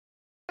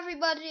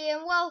everybody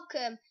and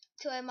welcome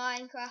to a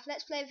Minecraft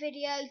Let's Play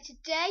video.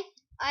 Today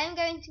I am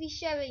going to be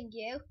showing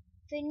you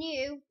the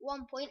new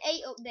 1.8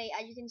 update.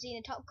 As you can see in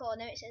the top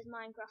corner it says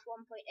Minecraft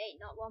 1.8,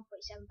 not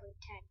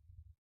 1.7.10.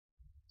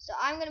 So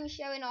I'm going to be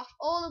showing off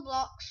all the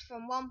blocks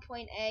from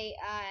 1.8,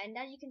 and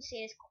as you can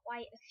see there's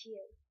quite a few.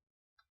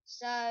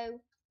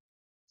 So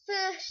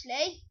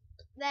firstly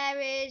there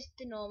is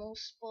the normal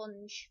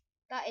sponge.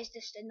 That is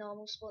just a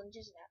normal sponge,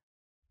 isn't it?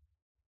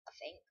 I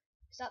think.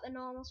 Is that the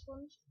normal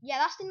sponge? Yeah,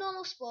 that's the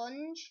normal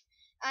sponge.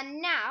 And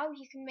now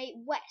you can make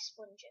wet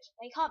sponges.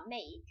 Well, you can't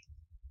make.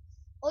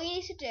 All you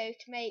need to do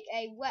to make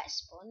a wet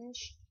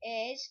sponge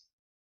is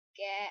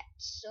get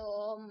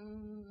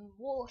some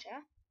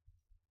water,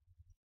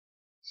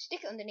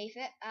 stick it underneath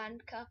it,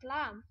 and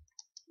kablam!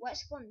 Wet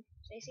sponge.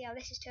 So you see how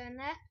this is turned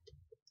there?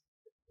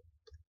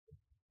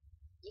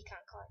 You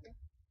can't you?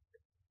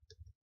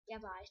 You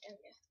have eyes,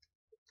 don't you?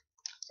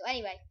 So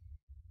anyway,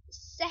 the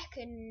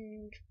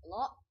second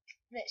block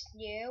that's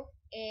new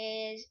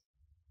is,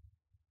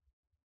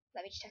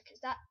 let me just check,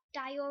 is that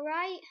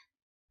diorite?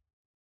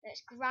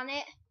 That's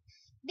granite.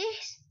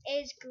 This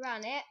is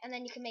granite, and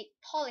then you can make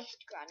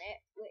polished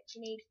granite, which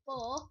you need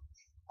 4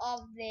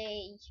 of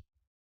the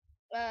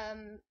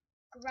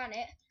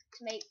granite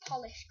to make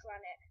polished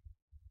granite.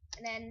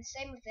 And then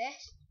same with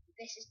this.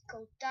 This is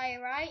called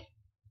diorite.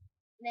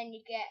 And then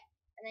you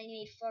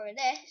need 4 of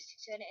this to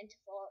turn it into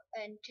 4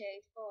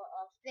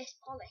 of this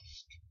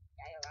polished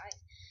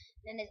diorite.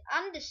 Then there's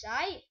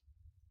andesite,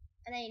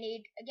 and then you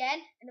need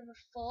again another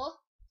 4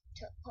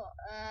 to put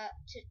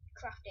to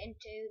craft it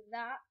into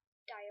that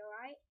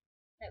diorite.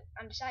 No,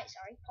 andesite,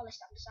 sorry,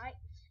 polished andesite.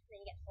 And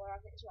then you get 4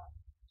 of it as well.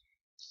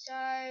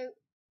 So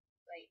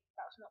wait,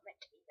 that was not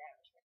meant to be there.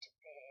 It was meant to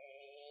be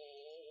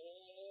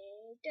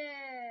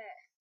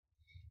dirt.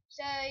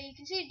 So you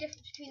can see the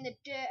difference between the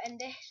dirt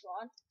and this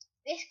one.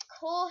 This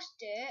coarse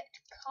dirt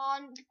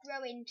can't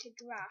grow into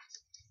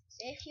grass.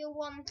 So if you're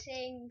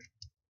wanting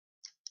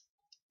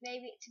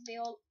maybe it to be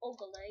all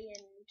ugly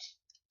and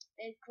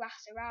there's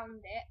grass around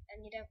it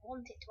and you don't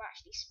want it to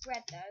actually spread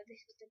though,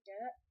 this is the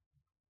dirt.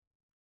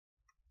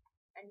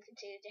 And you can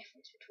see the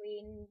difference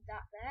between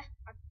that there.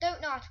 I don't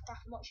know how to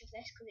craft much of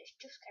this because it's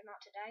just came out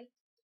today.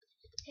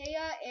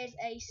 Here is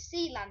a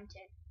sea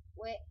lantern,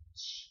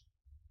 which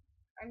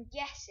I'm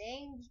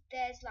guessing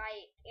there's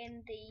like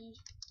in the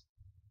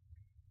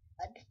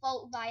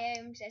default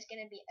biomes there's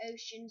going to be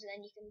oceans, and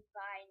then you can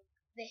find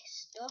this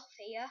stuff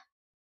here.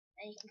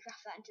 And you can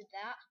craft that into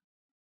that.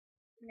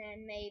 And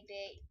then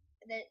maybe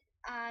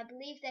I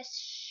believe there's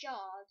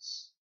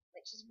shards,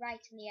 which is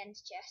right in the end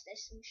chest.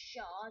 There's some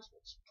shards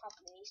which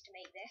probably needs to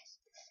make this.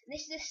 And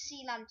this is a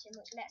sea lantern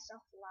which lets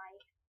off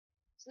light.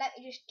 So let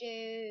me just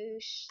do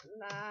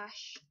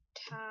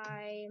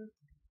 /time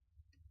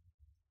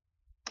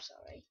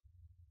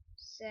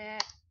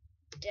set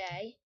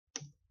day.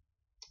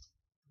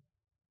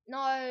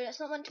 No, that's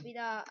not meant to be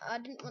that. I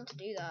didn't want to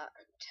do that.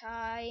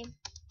 Time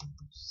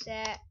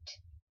set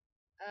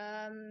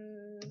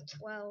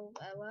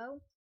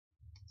 12:00.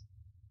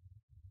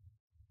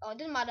 Oh, it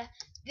doesn't matter.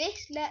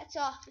 This lets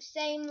off the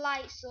same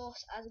light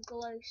source as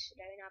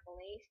glowstone, I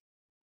believe.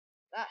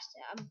 That's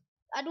it.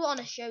 I do want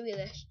to show you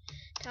this.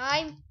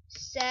 Time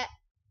set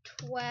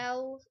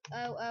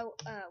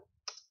 12:00.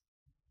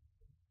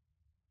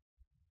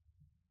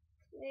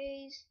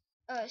 Please.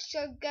 Oh, it's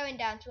going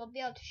down, so I'll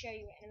be able to show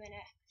you it in a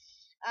minute.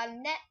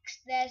 And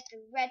next, there's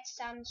the red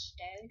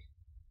sandstone.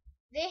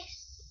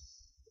 This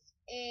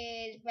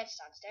is red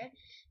sandstone,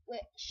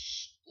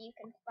 which you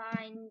can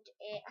find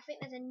it. I think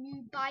there's a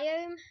new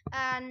biome,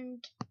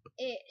 and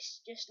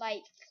it's just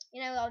like,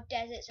 you know, our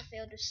deserts are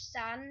filled with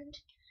sand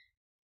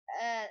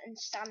and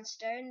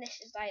sandstone. This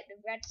is like the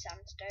red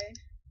sandstone,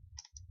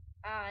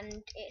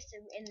 and it's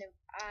and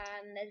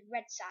there's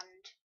red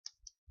sand,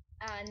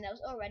 and there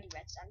was already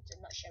red sand, so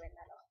I'm not showing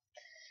that off.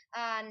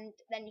 And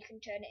then you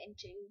can turn it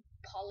into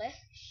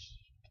polished.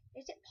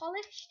 Is it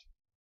polished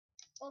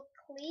or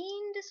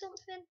cleaned or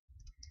something?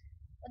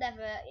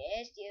 Whatever it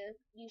is, you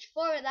use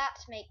 4 of that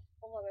to make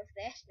 4 of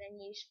this, then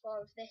use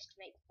 4 of this to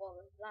make 4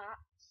 of that,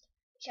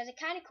 which has a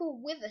kind of cool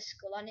wither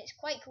skull on it. It's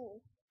quite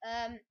cool.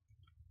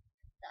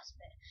 That's a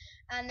bit.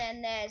 And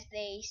then there's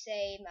the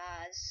same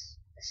as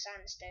the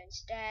sandstone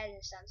stairs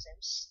and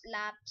sandstone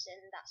slabs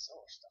and that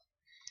sort of stuff.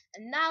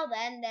 And now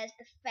then there's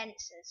the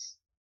fences.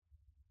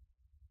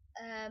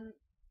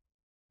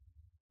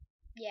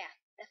 Yeah,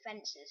 the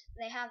fences.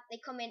 They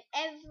come in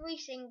every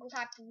single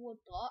type of wood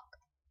block.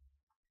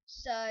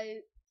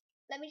 So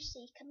let me just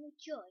see, can they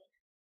join?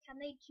 Can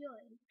they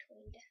join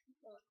between different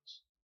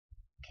ones?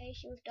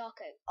 Acacia with dark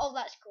oak. Oh,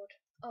 that's good.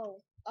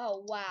 Oh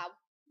wow.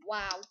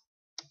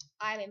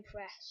 I'm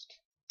impressed.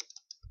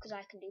 Because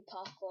I can do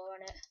parkour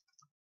on it.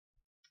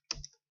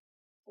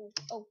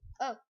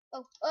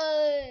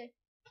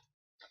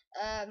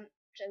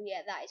 So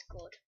yeah, that is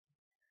good.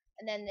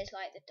 And then there's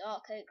like the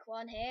dark oak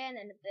one here, and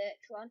then the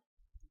birch one.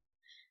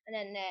 And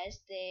then there's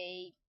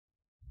is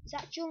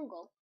that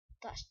jungle?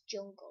 That's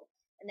jungle.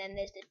 And then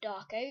there's the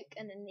dark oak,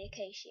 and then the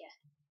acacia.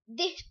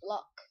 This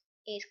block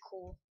is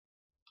cool.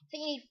 I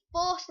think you need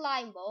 4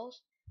 slime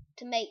balls,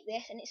 to make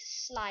this, and it's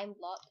a slime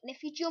block. And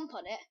if you jump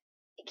on it,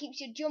 it keeps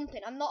you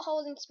jumping. I'm not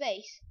holding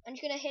space. I'm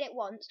just gonna hit it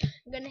once.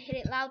 I'm gonna hit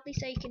it loudly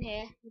so you can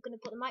hear. I'm gonna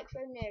put the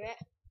microphone near it.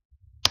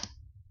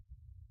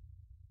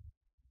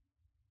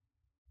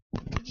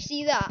 Did you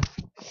see that?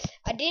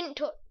 I didn't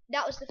touch.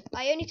 That was the.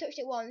 I only touched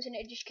it once, and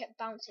it just kept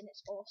bouncing.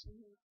 It's awesome.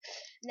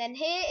 And then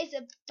here is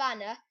a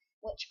banner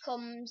which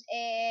comes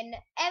in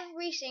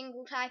every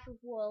single type of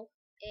wool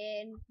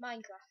in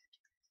Minecraft,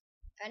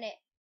 and it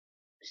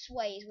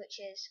sways, which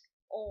is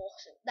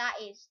awesome. That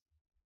is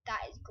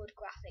good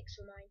graphics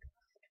for Minecraft.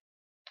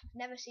 I've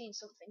never seen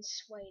something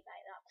sway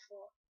like that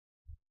before.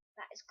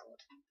 That is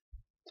good.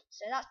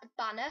 So that's the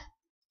banner.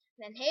 And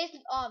then here's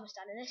the armor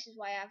stand, and this is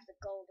why I have the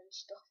golden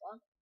stuff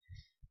on.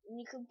 And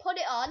you can put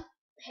it on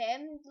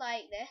him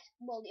like this.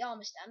 Well, the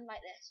armor stand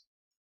like this.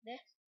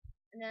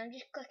 And then I'm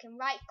just clicking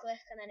right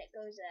click, and then it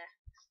goes there.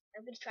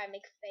 I'm gonna try and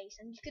make a face.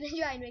 I'm just gonna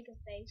try and make a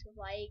face with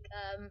like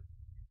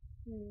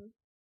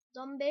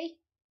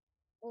zombie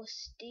or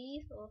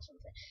Steve or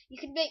something. You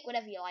can make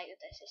whatever you like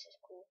with this. This is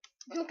cool.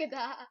 Look at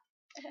that.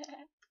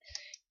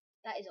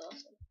 That is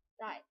awesome.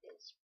 That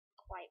is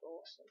quite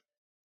awesome.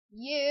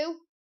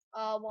 You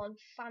are one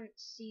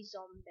fancy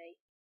zombie.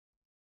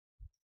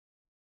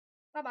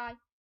 Bye bye.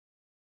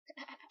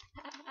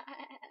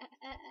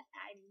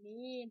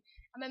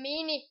 I'm a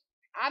meanie.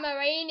 I'm a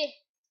rainy.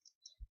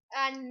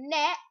 And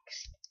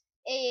next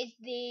is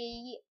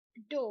the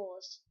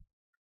doors.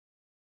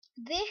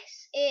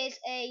 This is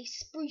a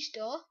spruce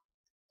door,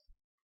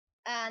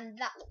 and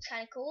that looks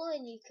kind of cool,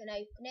 and you can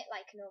open it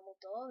like a normal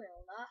door and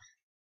all that.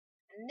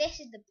 And this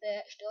is the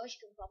birch door, as you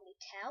can probably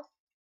tell.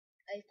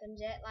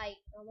 Opens it like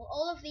normal.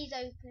 All of these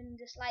open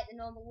just like the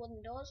normal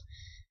wooden doors.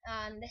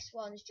 And this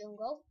one's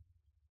jungle.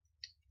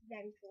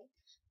 Very cool.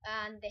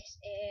 And this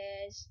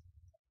is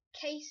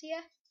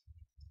Cassia.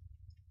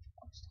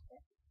 Oh, stop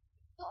it.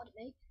 Pardon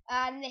me.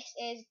 And this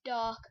is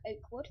dark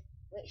oak wood,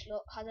 which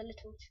has a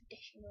little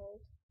traditional.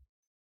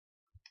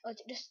 Oh,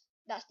 just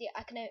that's the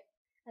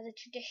has a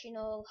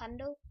traditional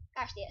handle.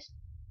 Actually,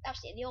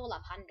 they all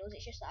have handles.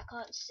 It's just that I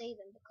can't see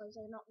them because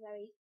they're not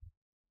very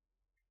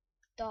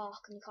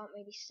dark, and you can't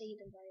really see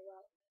them very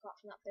well. Apart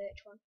from that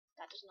birch one,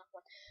 that doesn't have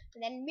one.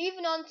 And then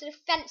moving on to the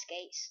fence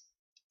gates.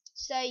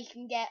 So you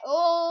can get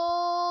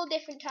all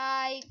different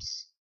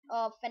types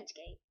of fence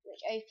gate,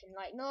 which open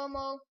like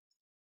normal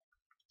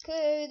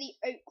to the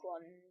oak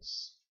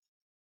ones,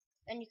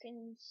 and you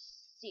can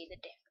see the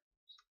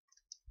difference.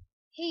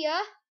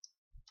 Here,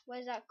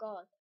 where's that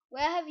gone?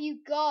 Where have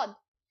you gone?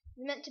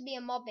 There's meant to be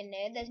a mob in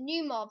there. There's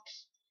new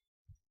mobs.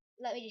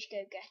 Let me just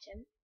go get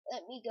him.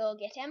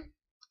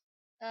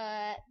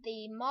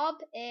 The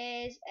mob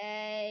is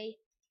a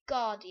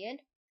guardian.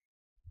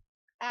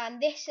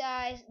 And this is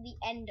the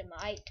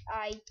Endermite.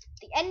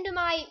 The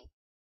Endermite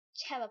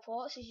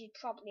teleports, as you'd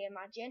probably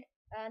imagine.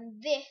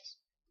 And this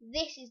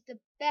is the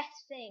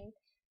best thing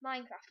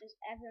Minecraft has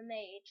ever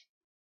made,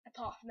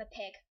 apart from a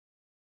pig.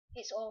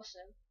 It's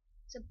awesome.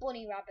 It's a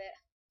bunny rabbit.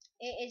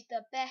 It is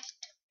the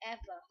best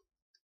ever.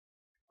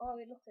 Oh,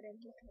 look at him!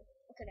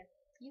 Look at him!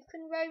 You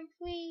can roam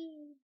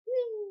free.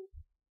 Whee!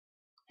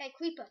 Hey,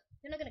 creeper!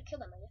 You're not gonna kill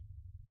him, are you?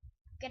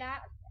 Get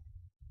out of there.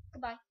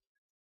 Goodbye.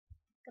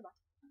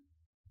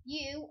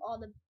 You are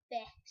the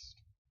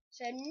best.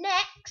 So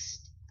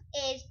next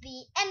is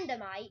the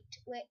Endermite,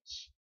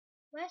 which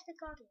where's the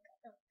guardian?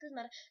 No, doesn't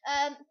matter.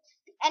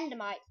 The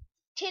Endermite.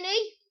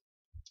 Tinny.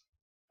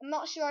 I'm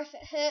not sure if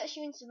it hurts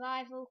you in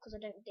survival because I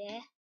don't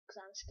dare, because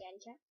I'm a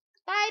scaredy cat.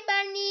 Bye,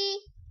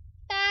 bunny.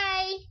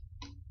 Bye.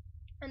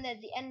 And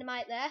there's the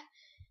Endermite there,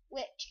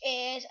 which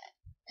is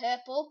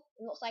purple.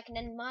 It looks like an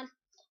Enderman,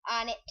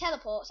 and it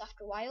teleports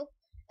after a while.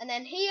 And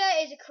then here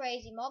is a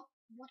crazy mob.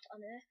 What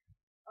on earth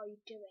are you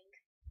doing?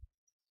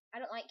 I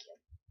don't like you.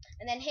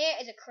 And then here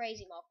is a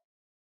crazy mob.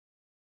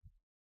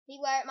 See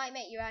where it might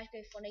make your eyes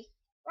go funny.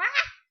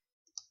 Ah!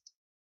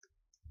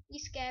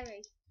 He's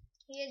scary.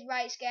 He is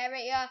right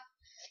scary. Yeah.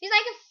 He's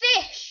like a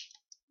fish.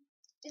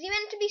 Is he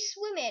meant to be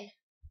swimming?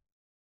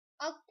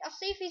 I'll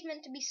see if he's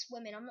meant to be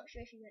swimming. I'm not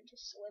sure if he's meant to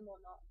swim or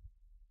not.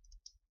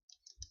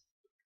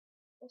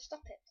 Well,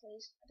 stop it,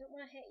 please. I don't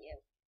want to hit you.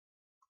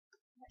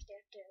 Actually,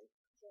 I do.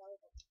 It's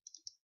horrible.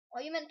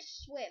 Are you meant to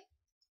swim?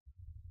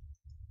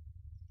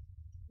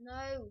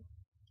 No.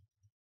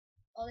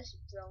 Oh, this is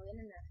brilliant,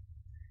 isn't it?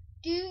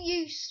 Do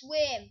you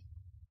swim?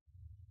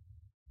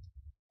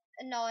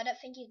 No, I don't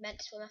think he's meant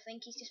to swim. I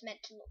think he's just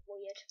meant to look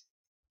weird.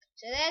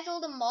 So there's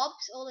all the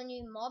mobs, all the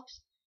new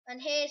mobs.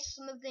 And here's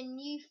some of the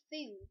new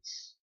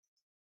foods.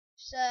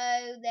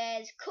 So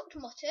there's cooked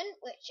mutton,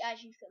 which,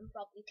 as you can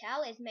probably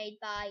tell, is made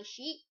by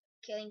sheep.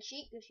 Killing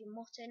sheep gives you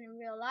mutton in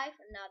real life,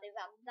 and now they've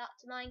added that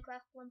to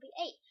Minecraft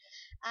 1.8.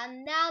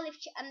 And now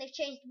they've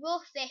changed raw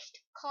fish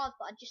to cod,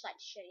 but I'd just like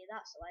to show you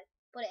that, so I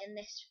put it in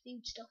this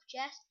food stuff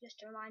chest just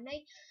to remind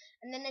me.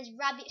 And then there's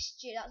rabbit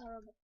stew. That's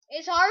horrible.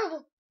 It's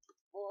horrible.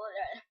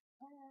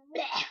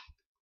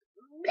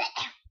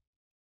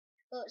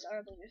 Oh, it's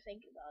horrible to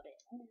think about it.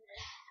 I'm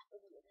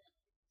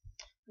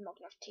not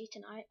gonna have tea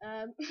tonight.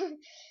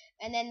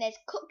 And then there's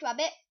cooked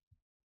rabbit,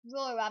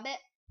 raw rabbit,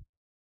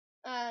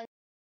 and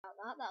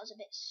that. That was a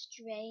bit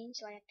strange,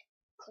 so I had to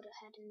cut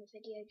ahead in the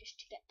video just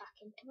to get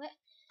back into it.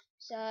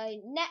 So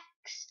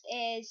next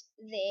is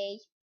the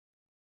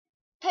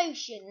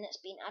potion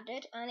that's been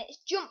added, and it's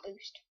jump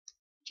boost.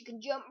 You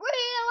can jump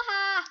real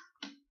high.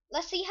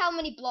 Let's see how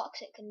many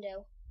blocks it can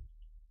do.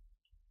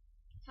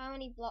 How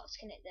many blocks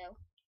can it do?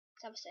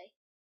 Let's have a see.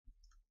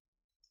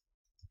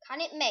 Can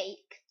it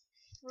make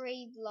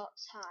 3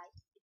 blocks high?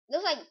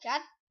 Looks like it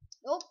can.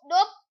 Nope,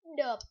 nope,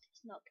 nope.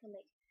 It's not gonna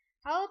make.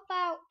 How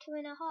about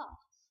 2.5?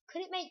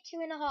 Could it make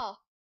 2.5?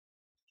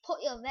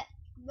 Put your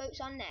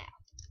votes on now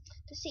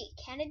to see,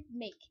 can it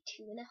make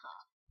 2.5?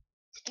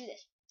 Let's do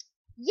this.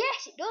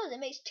 Yes, it does. It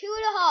makes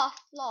 2.5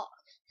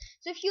 blocks.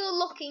 So if you're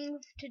looking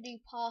to do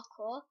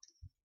parkour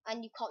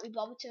and you can't be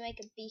bothered to make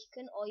a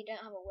beacon, or you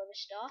don't have a wither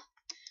star,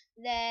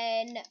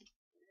 then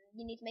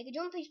you need to make a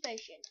jump boost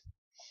potion.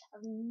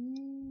 I've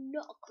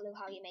not a clue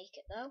how you make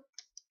it though.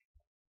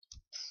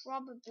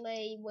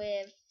 Probably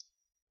with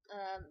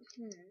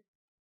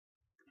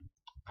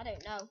I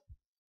don't know.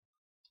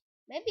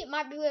 Maybe it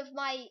might be with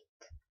my,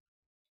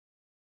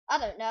 I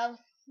don't know.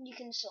 You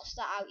can suss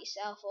that out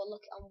yourself or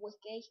look it on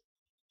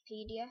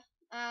Wikipedia.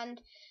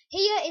 And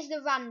here is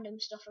the random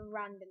stuff of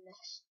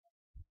randomness.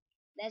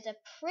 There's a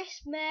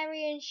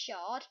Prismarian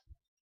shard,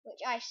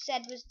 which I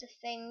said was the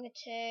thing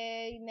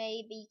to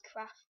maybe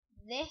craft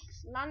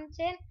this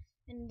lantern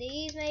and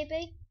these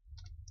maybe.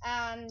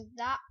 And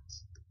that,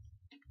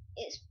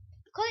 it's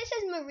because it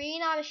says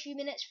marine, I'm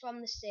assuming it's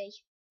from the sea.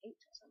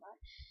 Oops, that's not right.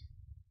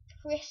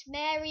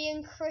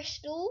 Prismarian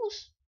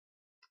crystals,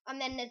 and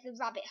then there's the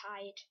rabbit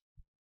hide.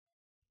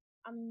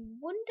 I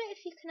wonder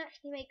if you can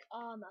actually make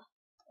armor.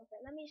 Okay,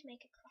 let me just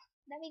make a craft.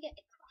 Let me get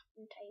a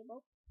crafting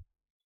table.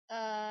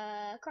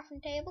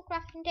 Crafting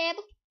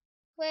table.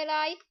 Where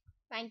are you?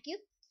 Thank you.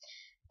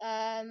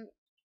 Actually,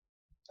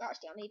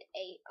 I'll need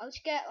 8. I'll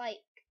just get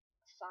like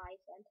 5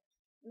 then.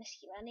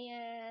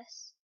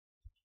 Miscellaneous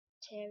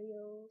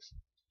materials.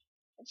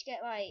 I'll just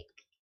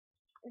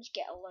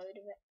get a load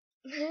of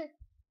it.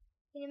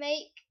 Can you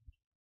make?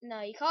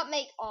 No, you can't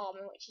make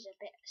armor, which is a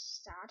bit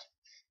sad.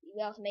 You'll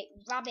be able to make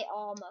rabbit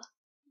armor,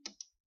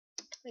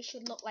 which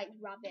should look like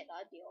rabbit.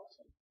 That'd be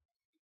awesome.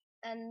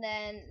 And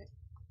then,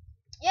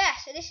 yeah.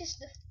 So this is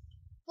the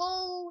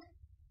full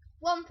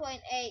 1.8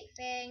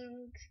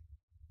 thing.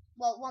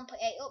 Well,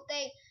 1.8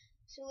 update.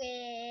 So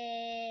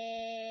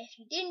if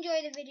you did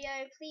enjoy the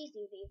video, please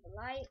do leave a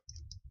like.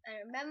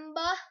 And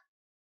remember,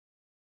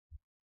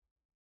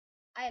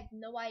 I have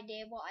no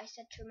idea what I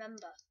said to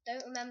remember.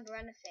 Don't remember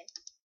anything.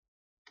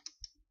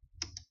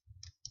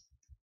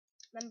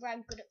 Remember,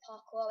 I'm good at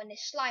parkour, and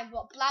this slime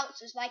block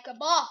bounces like a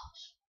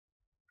boss.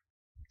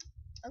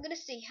 I'm gonna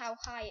see how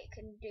high it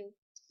can do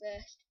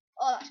first.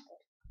 Oh, that's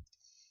good.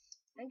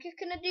 I'm just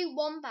gonna do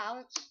 1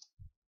 bounce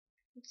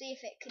and see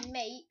if it can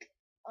make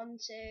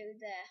onto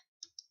there.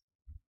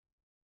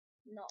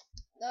 No,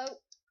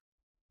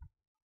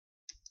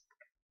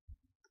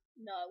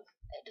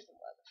 it doesn't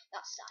work.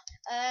 That's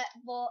sad.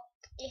 But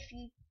if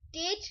you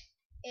did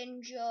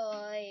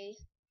enjoy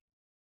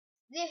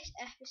this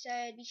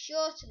episode, be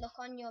sure to look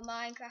on your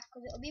Minecraft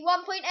because it'll be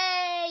 1.8.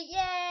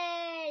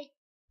 Yay!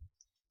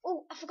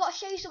 Oh, I forgot to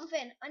show you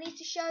something. I need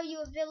to show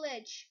you a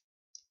village.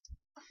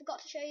 I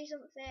forgot to show you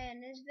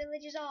something. There's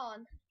villages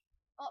on.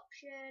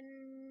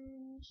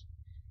 Options.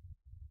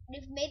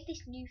 They've made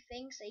this new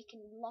thing so you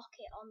can lock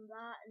it on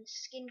that, and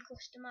skin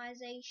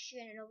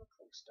customization and other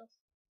cool stuff.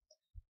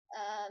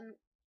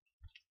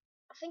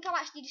 I think I'm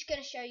actually just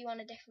going to show you on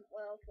a different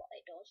world what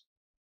it does.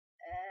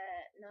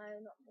 No,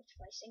 not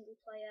multiplayer, single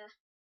player.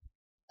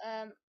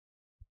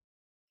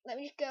 Let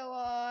me just go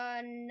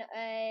on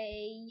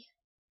a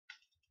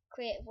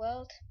creative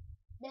world.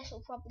 This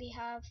will probably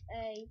have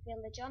a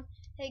village on.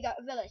 Here you go,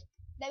 a village.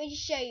 Let me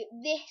just show you.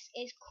 This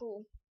is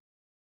cool.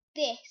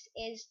 This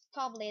is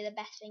probably the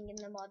best thing in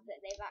the mod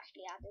that they've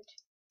actually added,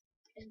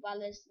 as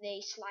well as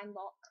the slime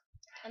block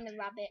and the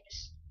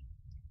rabbits.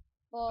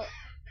 But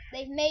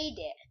they've made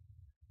it.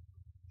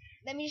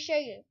 Let me just show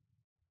you.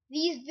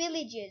 These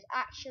villagers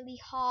actually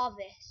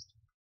harvest.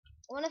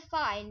 I want to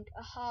find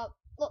a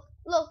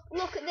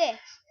Look at this.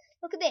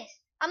 Look at this.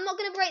 I'm not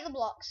going to break the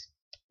blocks.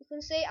 You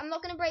can see I'm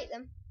not going to break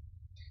them.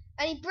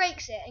 And he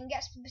breaks it and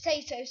gets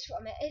potatoes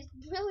from it. It's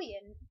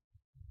brilliant.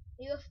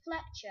 You're a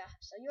Fletcher.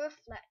 So you're a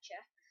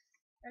Fletcher.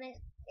 And it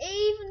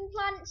even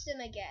plants them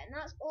again.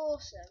 That's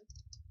awesome.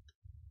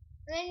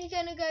 And then he's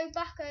going to go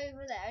back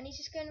over there and he's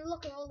just going to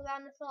look all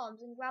around the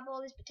farms and grab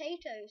all his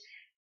potatoes.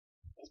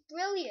 It's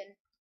brilliant.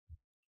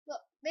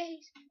 Look,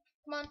 these.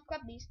 Come on,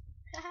 grab these.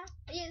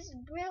 It's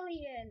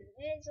brilliant.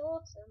 It's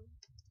awesome.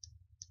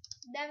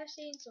 Never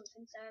seen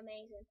something so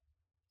amazing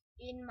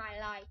in my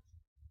life.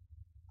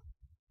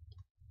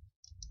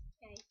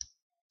 Okay.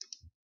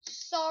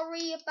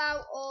 Sorry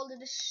about all the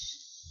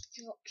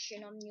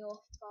destruction on your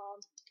farm.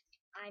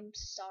 I'm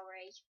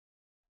sorry.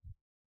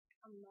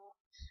 I'm not.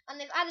 And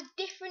they've added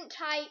different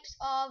types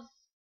of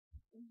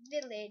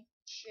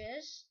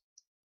villagers,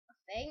 I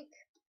think.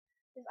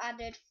 They've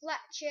added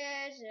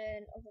Fletchers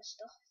and other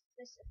stuff.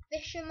 There's a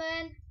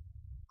fisherman,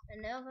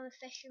 another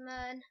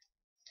fisherman.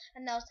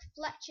 And there's the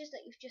Fletchers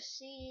that you've just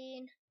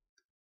seen.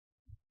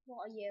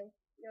 What are you?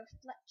 You're a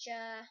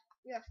Fletcher.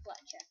 You're a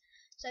Fletcher.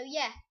 So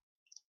yeah,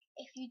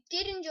 if you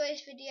did enjoy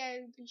this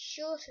video, be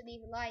sure to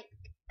leave a like,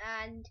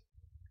 and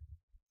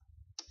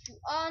if you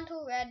aren't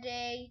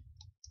already,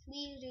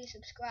 please do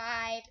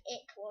subscribe.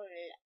 It will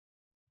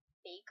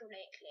be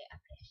greatly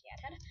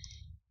appreciated.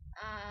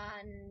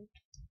 And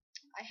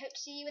I hope to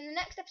see you in the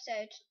next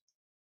episode.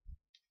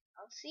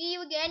 I'll see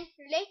you again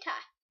later.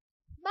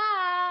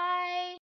 Bye!